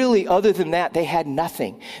 But really, other than that, they had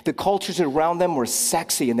nothing. The cultures around them were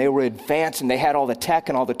sexy and they were advanced and they had all the tech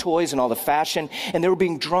and all the toys and all the fashion. And they were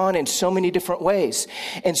being drawn in so many different ways.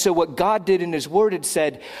 And so what God did in his word had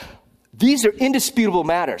said, these are indisputable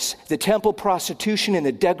matters. The temple prostitution and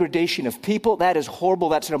the degradation of people, that is horrible.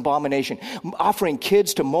 That's an abomination. Offering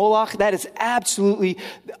kids to Moloch, that is absolutely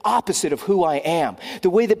the opposite of who I am. The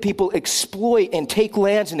way that people exploit and take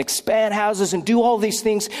lands and expand houses and do all these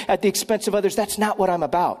things at the expense of others, that's not what I'm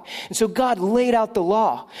about. And so God laid out the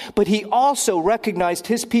law, but he also recognized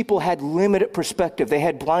his people had limited perspective. They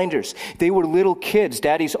had blinders. They were little kids.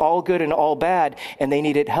 Daddy's all good and all bad, and they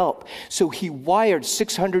needed help. So he wired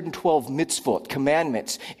 612 mitzvot,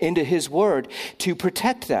 commandments, into his word to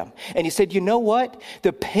protect them. And he said, you know what?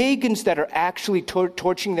 The pagans that are actually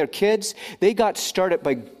torturing their kids, they got started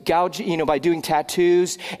by gouging, by doing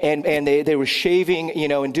tattoos and they were shaving,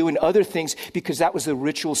 and doing other things because that was the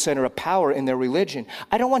ritual center of power in their religion.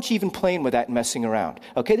 I don't want you even playing with that and messing around.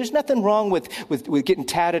 Okay, there's nothing wrong with getting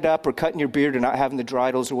tatted up or cutting your beard or not having the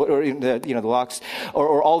dreidels or the locks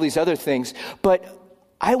or all these other things, but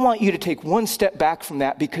I want you to take one step back from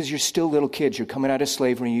that because you're still little kids. You're coming out of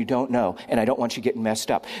slavery and you don't know. And I don't want you getting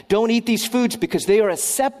messed up. Don't eat these foods because they are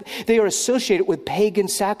associated with pagan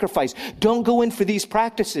sacrifice. Don't go in for these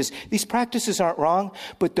practices. These practices aren't wrong,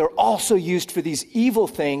 but they're also used for these evil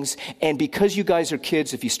things. And because you guys are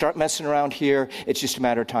kids, if you start messing around here, it's just a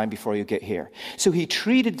matter of time before you get here. So he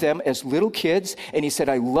treated them as little kids and he said,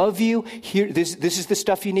 I love you. Here, this is the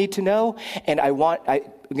stuff you need to know. And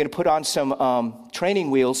we're going to put on some training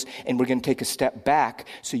wheels and we're going to take a step back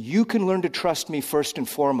so you can learn to trust me first and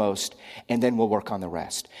foremost, and then we'll work on the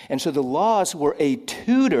rest. And so the laws were a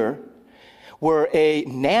tutor, were a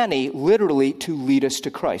nanny, literally, to lead us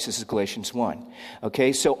to Christ. This is Galatians 1.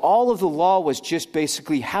 Okay, so all of the law was just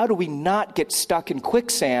basically how do we not get stuck in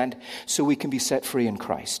quicksand so we can be set free in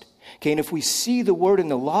Christ. Okay, and if we see the word and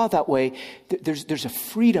the law that way, there's a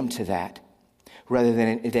freedom to that rather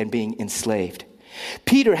than being enslaved.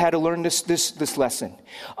 Peter had to learn this lesson.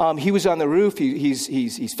 He was on the roof.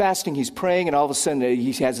 He's fasting. He's praying, and all of a sudden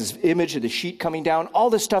he has this image of the sheet coming down. All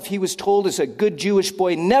the stuff he was told as a good Jewish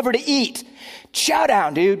boy never to eat. Chow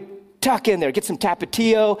down, dude. Tuck in there. Get some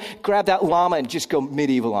tapatio. Grab that llama and just go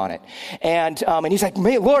medieval on it. And he's like,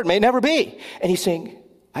 Lord, may it never be. And he's saying,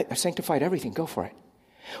 I sanctified everything. Go for it.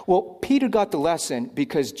 Well, Peter got the lesson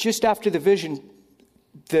because just after the vision,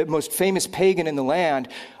 the most famous pagan in the land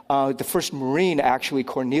the first Marine, actually,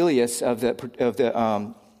 Cornelius of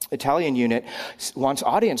the Italian unit, wants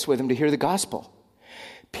audience with him to hear the gospel.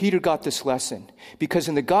 Peter got this lesson because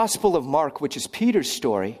in the Gospel of Mark, which is Peter's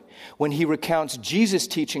story, when he recounts Jesus'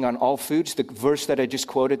 teaching on all foods, the verse that I just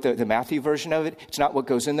quoted, the Matthew version of it, it's not what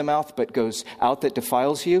goes in the mouth, but goes out that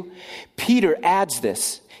defiles you. Peter adds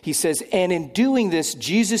this. He says, and in doing this,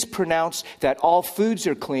 Jesus pronounced that all foods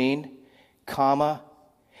are clean, comma,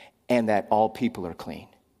 and that all people are clean.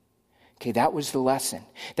 Okay, that was the lesson.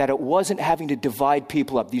 That it wasn't having to divide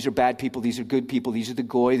people up. These are bad people. These are good people. These are the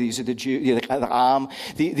goy. These are the Jew.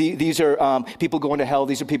 These are people going to hell.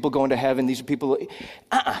 These are people going to heaven. These are people.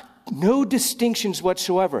 No distinctions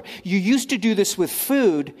whatsoever. You used to do this with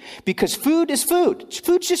food because food is food.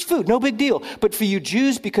 Food's just food. No big deal. But for you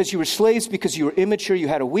Jews, because you were slaves, because you were immature, you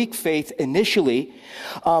had a weak faith initially,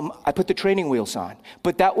 I put the training wheels on.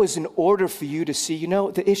 But that was in order for you to see,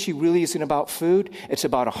 the issue really isn't about food. It's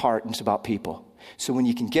about a heart and it's about people. So when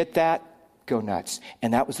you can get that, go nuts.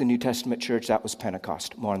 And that was the New Testament church. That was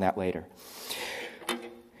Pentecost. More on that later.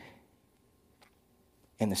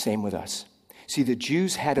 And the same with us. See, the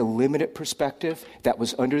Jews had a limited perspective that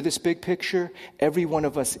was under this big picture. Every one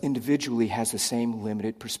of us individually has the same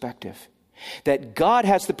limited perspective. That God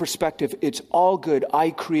has the perspective, it's all good, I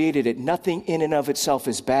created it, nothing in and of itself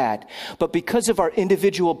is bad. But because of our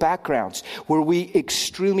individual backgrounds, were we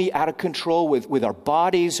extremely out of control with our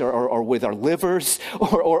bodies or with our livers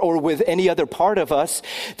or with any other part of us,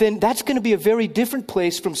 then that's going to be a very different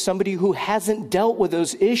place from somebody who hasn't dealt with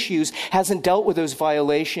those issues, hasn't dealt with those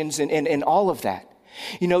violations and all of that.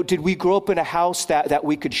 Did we grow up in a house that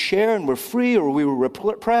we could share and were free, or we were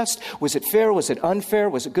repressed? Was it fair? Was it unfair?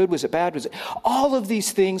 Was it good? Was it bad? All of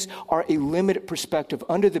these things are a limited perspective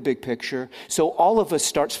under the big picture. So all of us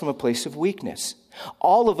starts from a place of weakness.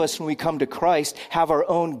 All of us, when we come to Christ, have our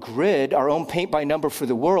own grid, our own paint by number for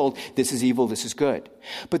the world. This is evil, this is good.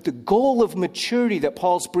 But the goal of maturity that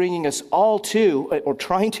Paul's bringing us all to, or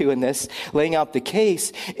trying to in this, laying out the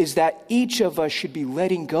case, is that each of us should be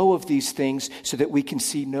letting go of these things so that we can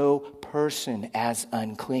see no person as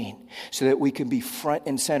unclean, so that we can be front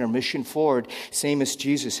and center, mission forward, same as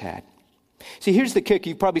Jesus had. See, here's the kick.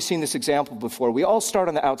 You've probably seen this example before. We all start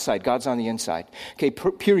on the outside. God's on the inside. Okay,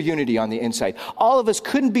 pure unity on the inside. All of us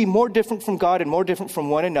couldn't be more different from God and more different from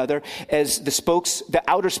one another as the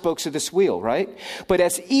outer spokes of this wheel, right? But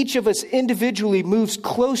as each of us individually moves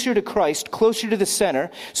closer to Christ, closer to the center,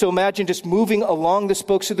 so imagine just moving along the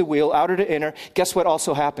spokes of the wheel, outer to inner, guess what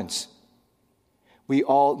also happens? We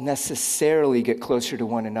all necessarily get closer to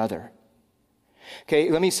one another. Okay,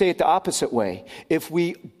 let me say it the opposite way. If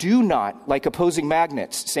we do not, like opposing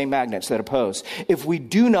magnets, same magnets that oppose, if we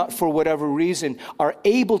do not, for whatever reason, are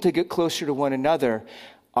able to get closer to one another,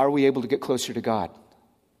 are we able to get closer to God?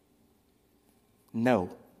 No,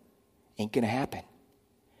 ain't going to happen.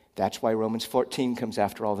 That's why Romans 14 comes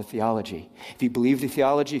after all the theology. If you believe the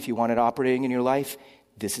theology, if you want it operating in your life,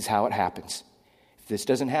 this is how it happens. If this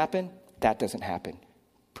doesn't happen, that doesn't happen.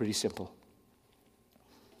 Pretty simple.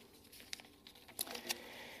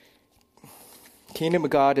 Kingdom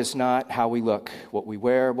of God is not how we look, what we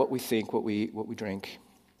wear, what we think, what we drink.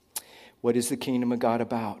 What is the kingdom of God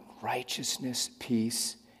about? Righteousness,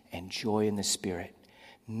 peace, and joy in the Spirit.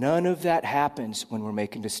 None of that happens when we're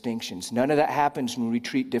making distinctions. None of that happens when we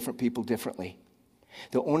treat different people differently.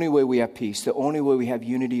 The only way we have peace, the only way we have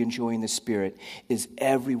unity and joy in the Spirit is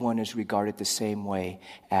everyone is regarded the same way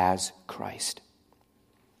as Christ.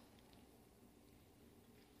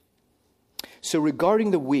 So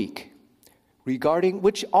regarding the weak,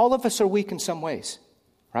 which all of us are weak in some ways,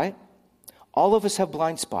 right? All of us have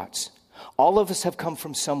blind spots. All of us have come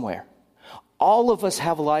from somewhere. All of us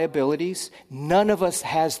have liabilities. None of us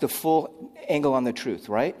has the full angle on the truth,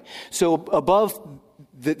 right? So above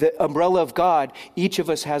the umbrella of God, each of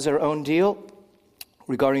us has our own deal.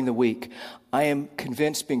 Regarding the weak, I am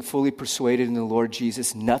convinced, being fully persuaded in the Lord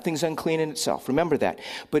Jesus, nothing's unclean in itself. Remember that.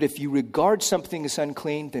 But if you regard something as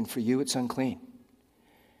unclean, then for you it's unclean.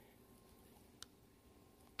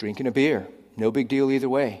 Drinking a beer, no big deal either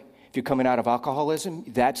way. If you're coming out of alcoholism,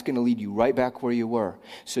 that's going to lead you right back where you were.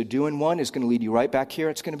 So doing one is going to lead you right back here.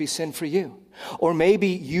 It's going to be sin for you. Or maybe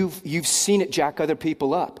you've seen it jack other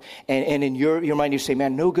people up. And in your mind you say,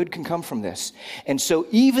 man, no good can come from this. And so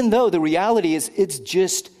even though the reality is it's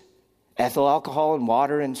just ethyl alcohol and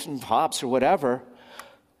water and some hops or whatever,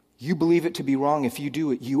 you believe it to be wrong. If you do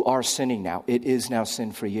it, you are sinning now. It is now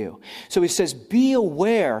sin for you. So he says, be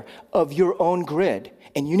aware of your own grid.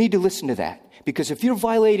 And you need to listen to that. Because if you're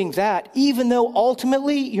violating that, even though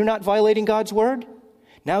ultimately you're not violating God's word,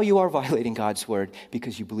 now you are violating God's word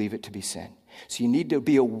because you believe it to be sin. So you need to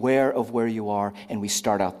be aware of where you are, and we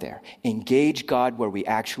start out there. Engage God where we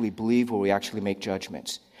actually believe, where we actually make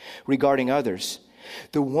judgments. Regarding others,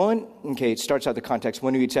 it starts out the context.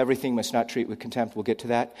 One who eats everything must not treat with contempt. We'll get to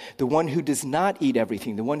that. The one who does not eat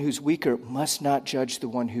everything, the one who's weaker, must not judge the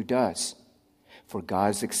one who does. For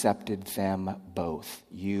God's accepted them both,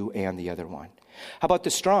 you and the other one. How about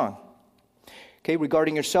the strong? Okay,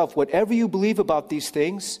 regarding yourself, whatever you believe about these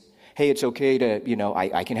things, hey, it's okay to,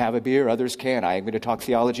 I can have a beer, others can. I'm going to talk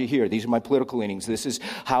theology here. These are my political leanings. This is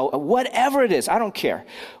how, whatever it is, I don't care.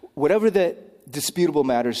 Whatever the disputable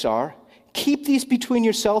matters are, keep these between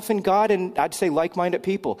yourself and God, and I'd say like-minded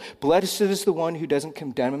people. Blessed is the one who doesn't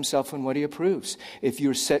condemn himself in what he approves. If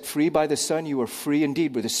you're set free by the Son, you are free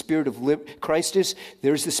indeed. Where the Spirit of Christ is,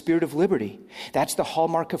 there's the Spirit of liberty. That's the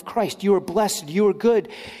hallmark of Christ. You are blessed. You are good.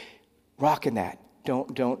 Rock in that.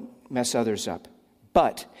 Don't mess others up.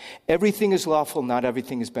 But everything is lawful, not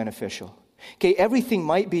everything is beneficial. Okay, everything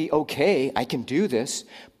might be okay. I can do this.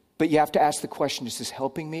 But you have to ask the question, is this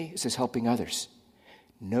helping me? Is this helping others?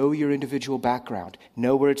 Know your individual background.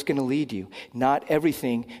 Know where it's going to lead you. Not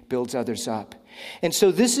everything builds others up. And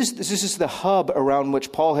so this is the hub around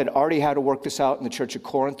which Paul had already had to work this out in the church of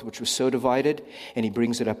Corinth, which was so divided, and he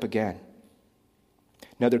brings it up again.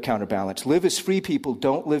 Another counterbalance. Live as free people.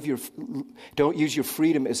 Don't use your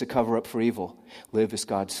freedom as a cover-up for evil. Live as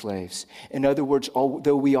God's slaves. In other words,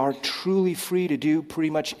 although we are truly free to do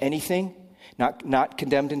pretty much anything, not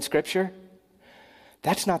condemned in Scripture,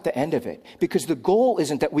 that's not the end of it. Because the goal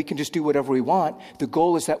isn't that we can just do whatever we want. The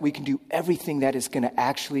goal is that we can do everything that is going to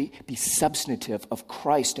actually be substantive of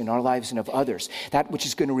Christ in our lives and of others. That which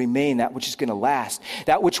is going to remain, that which is going to last.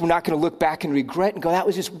 That which we're not going to look back and regret and go, that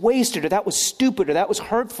was just wasted, or that was stupid, or that was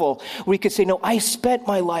hurtful. We could say, no, I spent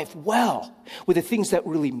my life well with the things that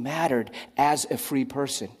really mattered as a free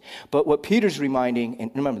person. But what Peter's reminding, and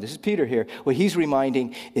remember, this is Peter here, what he's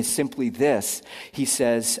reminding is simply this. He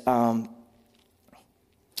says,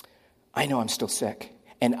 I know I'm still sick,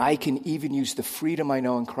 and I can even use the freedom I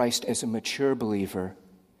know in Christ as a mature believer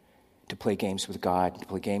to play games with God, to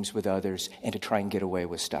play games with others, and to try and get away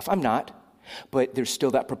with stuff. I'm not, but there's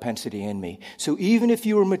still that propensity in me. So even if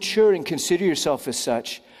you are mature and consider yourself as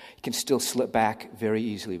such, you can still slip back very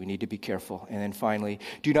easily. We need to be careful. And then finally,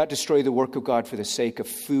 do not destroy the work of God for the sake of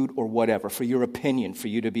food or whatever, for your opinion, for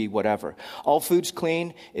you to be whatever. All food's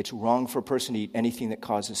clean. It's wrong for a person to eat anything that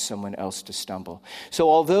causes someone else to stumble. So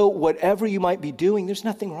although whatever you might be doing, there's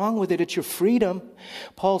nothing wrong with it. It's your freedom.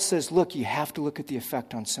 Paul says, look, you have to look at the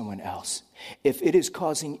effect on someone else. If it is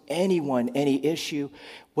causing anyone any issue,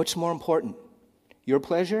 what's more important? Your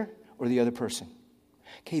pleasure or the other person?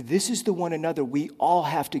 Okay, this is the one another. We all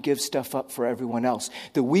have to give stuff up for everyone else.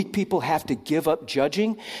 The weak people have to give up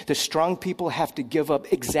judging. The strong people have to give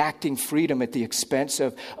up exacting freedom at the expense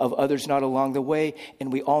of others not along the way.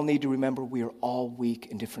 And we all need to remember we are all weak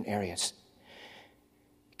in different areas.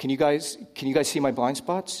 Can you guys see my blind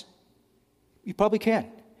spots? You probably can.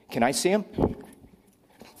 Can I see them?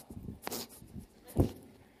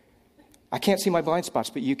 I can't see my blind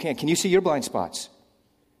spots, but you can. Can you see your blind spots?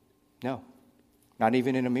 No. Not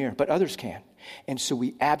even in a mirror, but others can. And so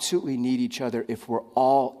we absolutely need each other if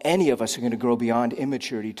any of us are going to grow beyond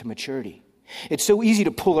immaturity to maturity. It's so easy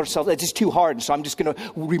to pull ourselves, it's just too hard, and so I'm just going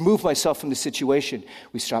to remove myself from the situation.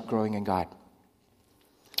 We stop growing in God.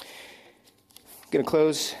 I'm going to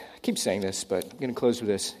close, I keep saying this, but I'm going to close with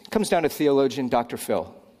this. It comes down to theologian Dr.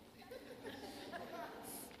 Phil.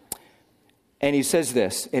 And he says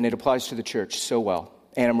this, and it applies to the church so well.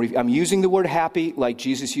 And I'm using the word happy like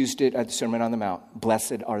Jesus used it at the Sermon on the Mount.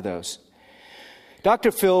 Blessed are those.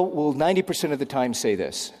 Dr. Phil will 90% of the time say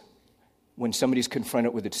this when somebody's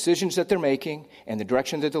confronted with the decisions that they're making and the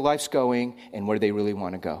direction that their life's going and where they really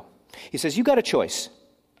want to go. He says, you got a choice.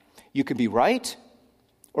 You can be right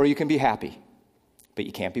or you can be happy, but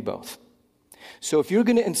you can't be both. So if you're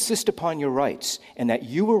going to insist upon your rights and that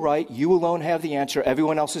you were right, you alone have the answer,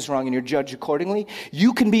 everyone else is wrong, and you're judged accordingly,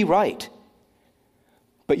 you can be right.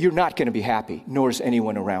 But you're not going to be happy, nor is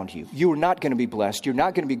anyone around you. You are not going to be blessed. You're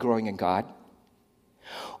not going to be growing in God.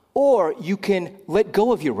 Or you can let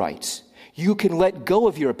go of your rights. You can let go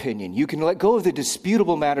of your opinion. You can let go of the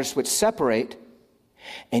disputable matters which separate.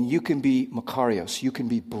 And you can be Makarios. You can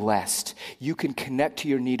be blessed. You can connect to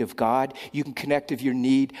your need of God. You can connect to your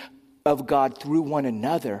need of God through one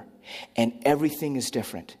another. And everything is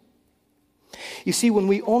different. You see, when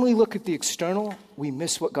we only look at the external, we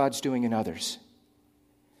miss what God's doing in others.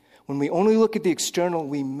 When we only look at the external,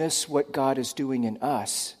 we miss what God is doing in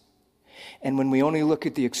us. And when we only look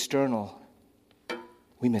at the external,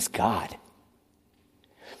 we miss God.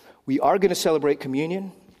 We are going to celebrate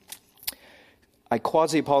communion. I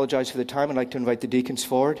quasi-apologize for the time. I'd like to invite the deacons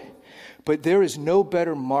forward. But there is no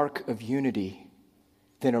better mark of unity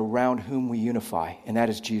than around whom we unify, and that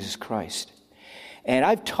is Jesus Christ. And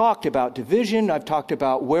I've talked about division, I've talked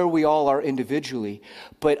about where we all are individually,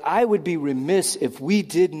 but I would be remiss if we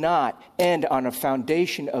did not end on a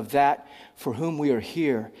foundation of that for whom we are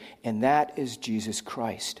here, and that is Jesus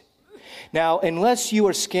Christ. Now, unless you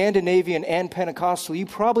are Scandinavian and Pentecostal, you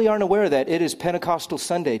probably aren't aware that it is Pentecostal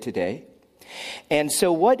Sunday today. And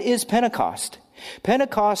so what is Pentecost?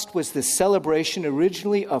 Pentecost was the celebration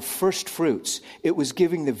originally of first fruits. It was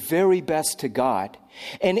giving the very best to God.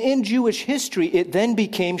 And in Jewish history, it then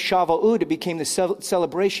became Shavuot. It became the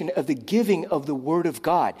celebration of the giving of the Word of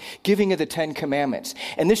God, giving of the Ten Commandments.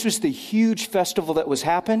 And this was the huge festival that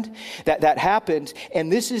happened.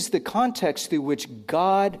 And this is the context through which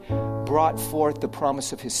God brought forth the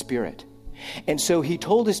promise of His Spirit. And so He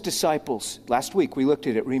told His disciples, last week we looked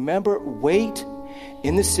at it, remember, wait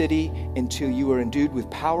in the city until you are endued with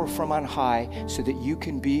power from on high so that you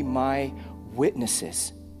can be my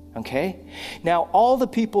witnesses. Okay? Now, all the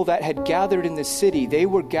people that had gathered in the city, they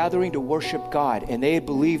were gathering to worship God, and they had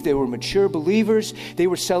believed they were mature believers. They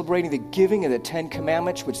were celebrating the giving of the Ten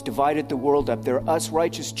Commandments, which divided the world up. There are us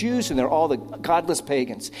righteous Jews, and there are all the godless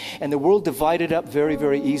pagans. And the world divided up very,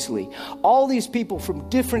 very easily. All these people from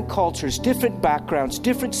different cultures, different backgrounds,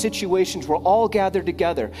 different situations were all gathered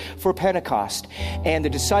together for Pentecost. And the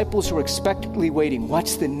disciples were expectantly waiting.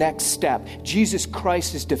 What's the next step? Jesus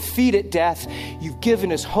Christ has defeated death. You've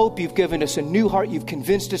given us hope. You've given us a new heart. You've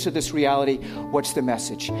convinced us of this reality. What's the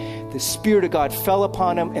message? The Spirit of God fell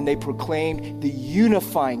upon them, and they proclaimed the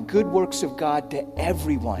unifying good works of God to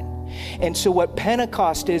everyone. And so what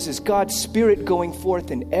Pentecost is God's Spirit going forth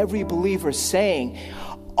in every believer saying,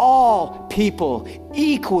 all people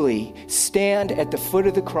equally stand at the foot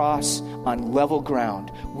of the cross on level ground.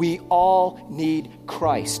 We all need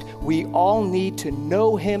Christ. We all need to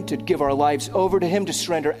know Him, to give our lives over to Him, to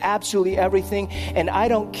surrender absolutely everything. And I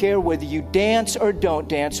don't care whether you dance or don't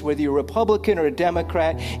dance, whether you're a Republican or a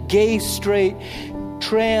Democrat, gay, straight,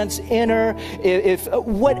 trans, inner, if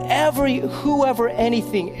whatever, whoever,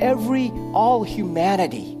 anything, all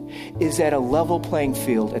humanity is at a level playing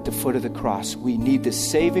field at the foot of the cross. We need the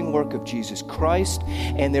saving work of Jesus Christ,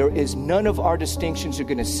 and there is none of our distinctions are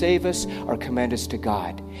going to save us or commend us to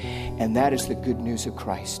God. And that is the good news of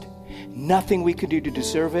Christ. Nothing we can do to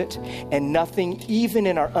deserve it, and nothing even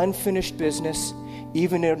in our unfinished business,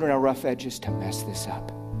 even in our rough edges, to mess this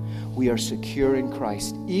up. We are secure in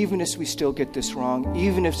Christ, even if we still get this wrong,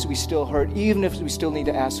 even if we still hurt, even if we still need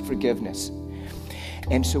to ask forgiveness.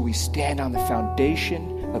 And so we stand on the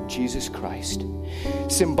foundation of Jesus Christ.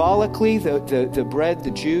 Symbolically, the bread,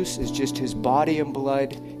 the juice, is just His body and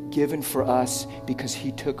blood given for us because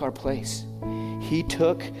He took our place. He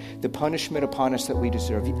took the punishment upon us that we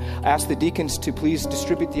deserve. I ask the deacons to please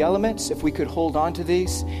distribute the elements. If we could hold on to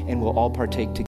these, and we'll all partake together.